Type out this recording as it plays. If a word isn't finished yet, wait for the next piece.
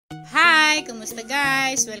Hi! Kumusta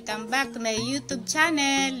guys? Welcome back to my YouTube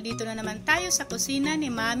channel. Dito na naman tayo sa kusina ni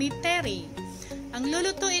Mami Terry. Ang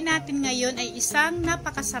lulutuin natin ngayon ay isang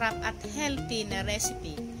napakasarap at healthy na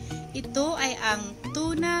recipe. Ito ay ang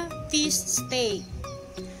tuna fish steak.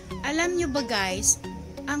 Alam nyo ba guys,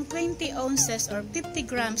 ang 20 ounces or 50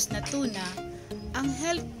 grams na tuna, ang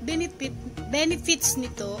health benefits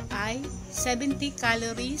nito ay 70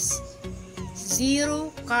 calories, 0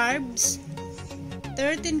 carbs,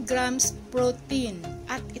 13 grams protein,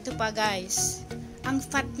 at ito pa guys, ang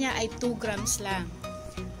fat niya ay 2 grams lang.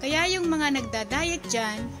 Kaya yung mga nagda-diet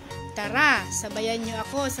dyan, tara, sabayan nyo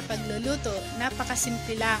ako sa pagluluto.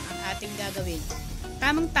 Napakasimple lang ang ating gagawin.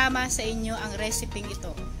 Tamang-tama sa inyo ang reseping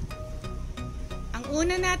ito. Ang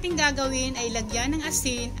una nating gagawin ay lagyan ng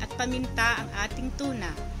asin at paminta ang ating tuna.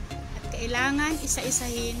 At kailangan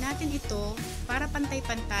isa-isahin natin ito para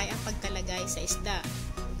pantay-pantay ang pagkalagay sa isda.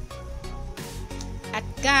 At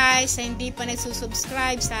guys, sa hindi pa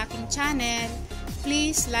nagsusubscribe sa aking channel,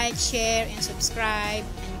 please like, share, and subscribe,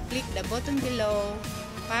 and click the button below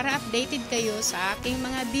para updated kayo sa aking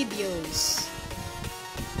mga videos.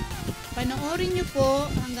 Panoorin nyo po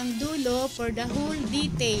hanggang dulo for the whole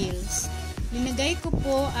details. Linagay ko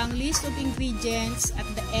po ang list of ingredients at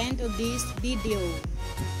the end of this video.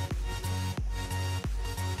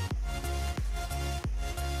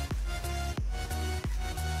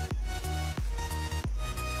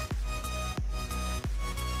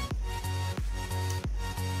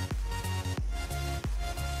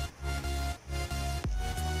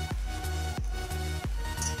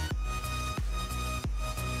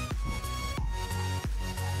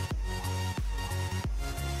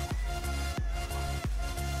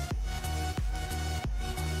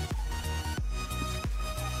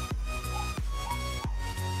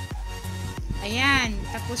 Ayan,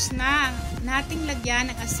 tapos na nating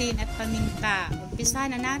lagyan ng asin at paminta. Umpisa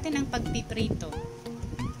na natin ang pagpiprito.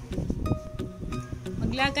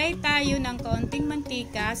 Maglagay tayo ng kaunting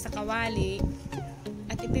mantika sa kawali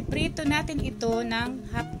at ipiprito natin ito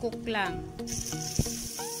ng half cook lang.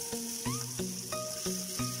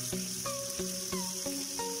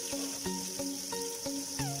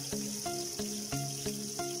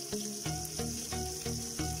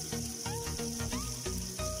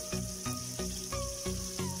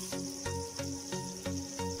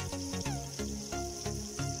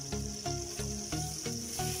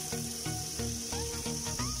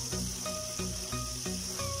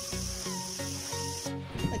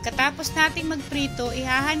 Pagkatapos nating magprito,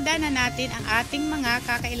 ihahanda na natin ang ating mga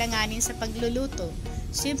kakailanganin sa pagluluto.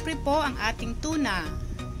 Siyempre po ang ating tuna,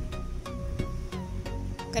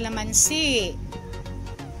 kalamansi,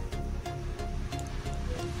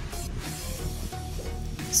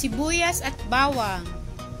 sibuyas at bawang,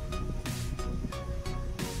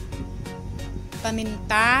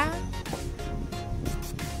 paminta,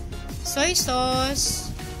 soy sauce,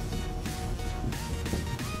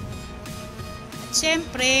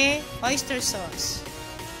 siyempre, oyster sauce,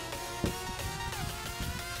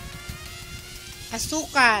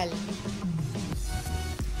 asukal.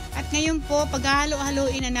 At ngayon po,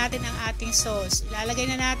 paghahalo-haluin na natin ang ating sauce.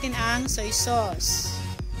 Ilalagay na natin ang soy sauce,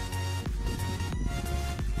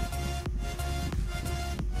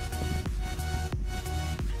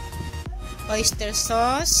 oyster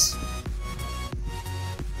sauce,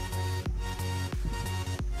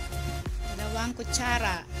 2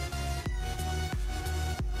 kutsara,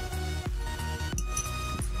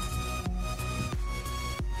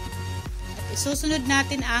 susunod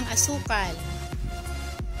natin ang asukal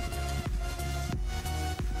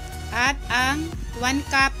at ang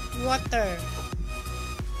 1 cup water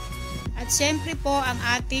at syempre po ang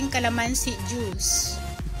ating kalamansi juice.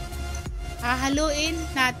 Hahaluin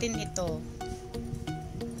natin ito.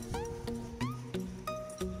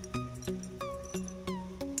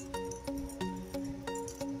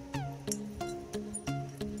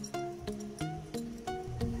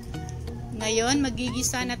 Ngayon,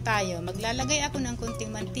 magigisa na tayo. Maglalagay ako ng kunting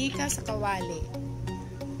mantika sa kawali.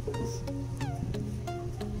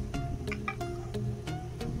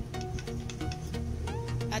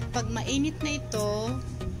 At pag mainit na ito,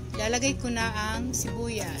 lalagay ko na ang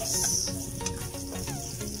sibuyas.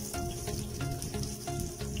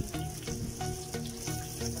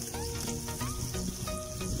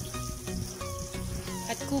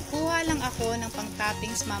 At kukuha lang ako ng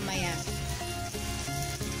pang-toppings mamaya.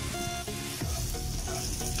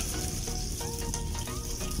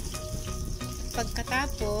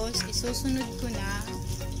 Pagkatapos, isusunod ko na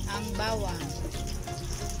ang bawang.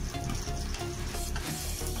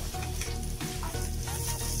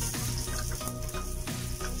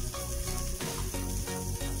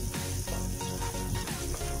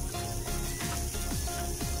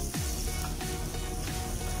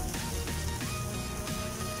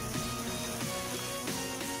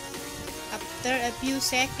 After a few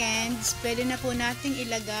seconds, pwede na po nating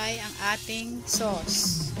ilagay ang ating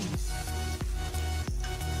sauce.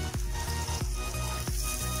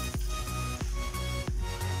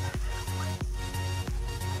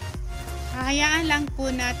 Hahayaan lang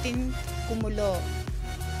po natin kumulo.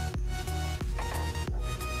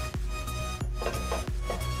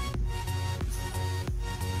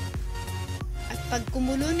 At pag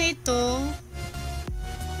kumulo na ito,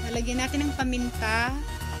 lalagyan natin ng paminta.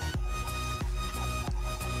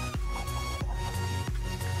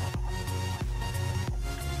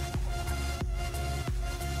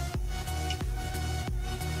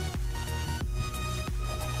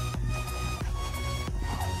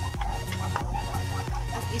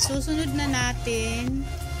 Isusunod na natin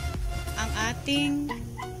ang ating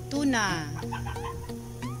tuna.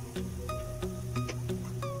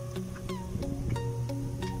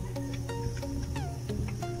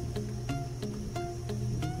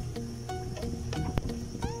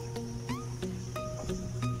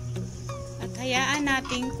 At hayaan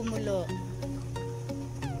nating kumulo.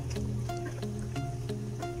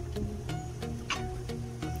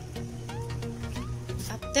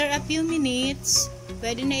 After a few minutes,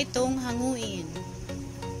 pwede na itong hanguin.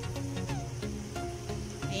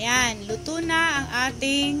 Ayan, luto na ang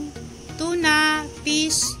ating tuna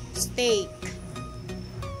fish steak.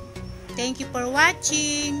 Thank you for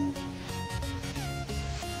watching.